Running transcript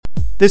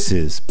This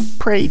is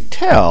Pray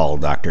Tell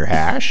Dr.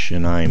 Hash,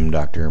 and I'm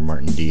Dr.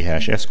 Martin D.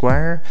 Hash,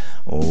 Esquire,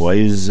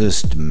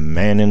 wisest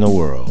man in the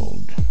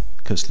world.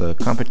 'Cause the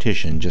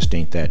competition just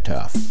ain't that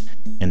tough.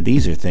 And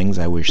these are things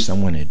I wish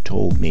someone had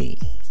told me.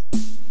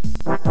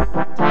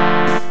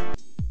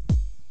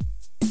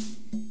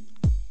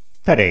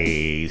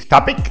 Today's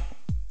topic: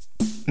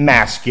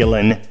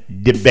 masculine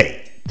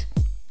debate.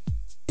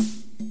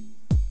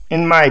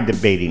 In my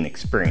debating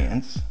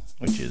experience,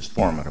 which is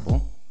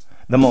formidable,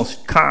 the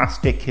most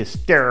caustic,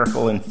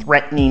 hysterical, and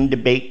threatening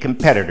debate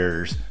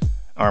competitors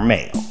are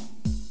male.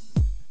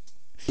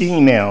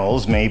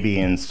 Females may be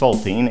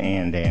insulting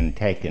and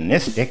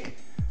antagonistic,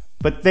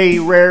 but they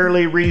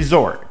rarely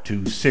resort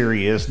to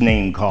serious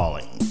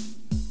name-calling.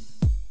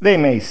 They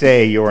may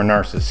say you're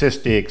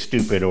narcissistic,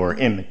 stupid, or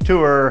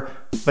immature,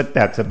 but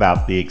that's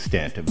about the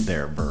extent of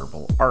their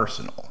verbal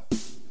arsenal.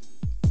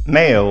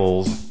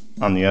 Males,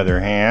 on the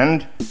other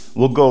hand,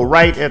 will go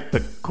right at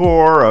the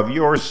core of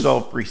your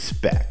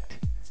self-respect,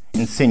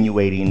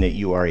 insinuating that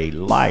you are a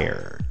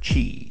liar,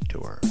 cheat,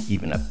 or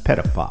even a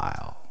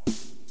pedophile.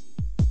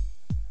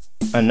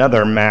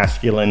 Another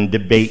masculine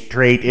debate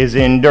trait is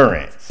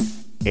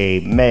endurance. A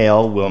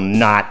male will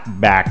not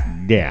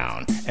back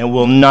down and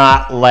will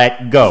not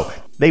let go.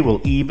 They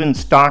will even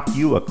stalk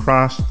you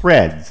across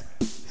threads,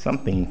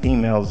 something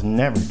females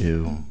never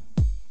do.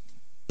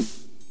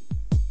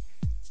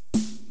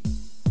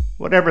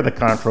 Whatever the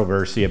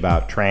controversy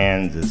about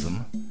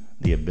transism,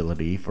 the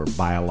ability for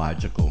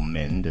biological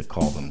men to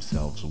call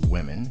themselves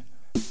women,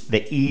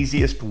 the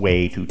easiest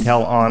way to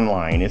tell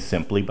online is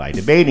simply by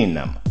debating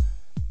them.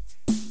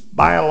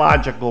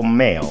 Biological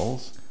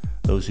males,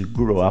 those who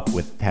grew up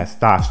with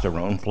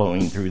testosterone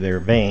flowing through their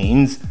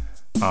veins,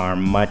 are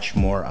much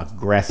more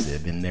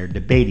aggressive in their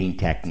debating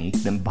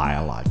technique than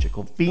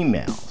biological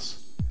females.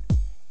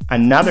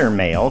 Another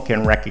male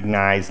can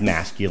recognize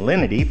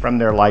masculinity from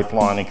their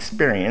lifelong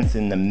experience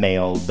in the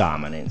male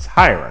dominance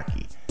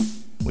hierarchy,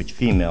 which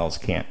females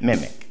can't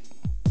mimic,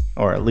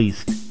 or at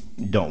least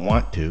don't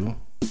want to.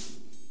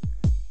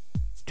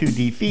 To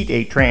defeat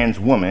a trans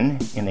woman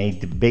in a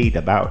debate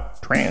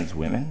about trans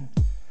women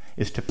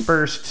is to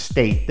first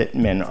state that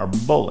men are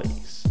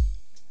bullies.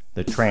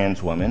 The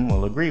trans woman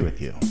will agree with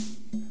you.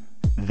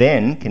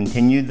 Then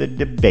continue the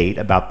debate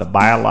about the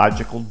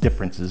biological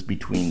differences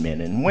between men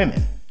and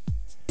women.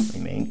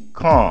 Remain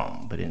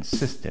calm but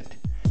insistent.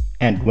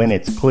 And when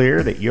it's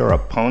clear that your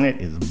opponent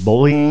is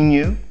bullying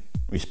you,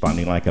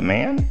 responding like a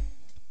man,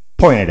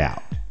 point it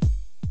out.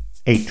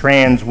 A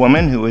trans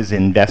woman who is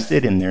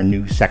invested in their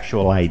new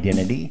sexual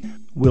identity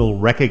will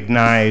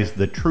recognize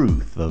the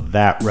truth of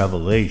that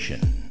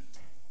revelation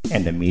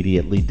and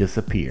immediately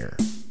disappear.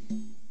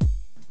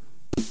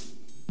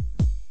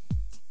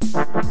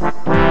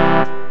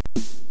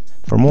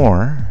 For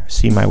more,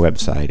 see my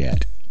website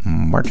at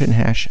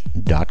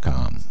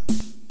martinhash.com.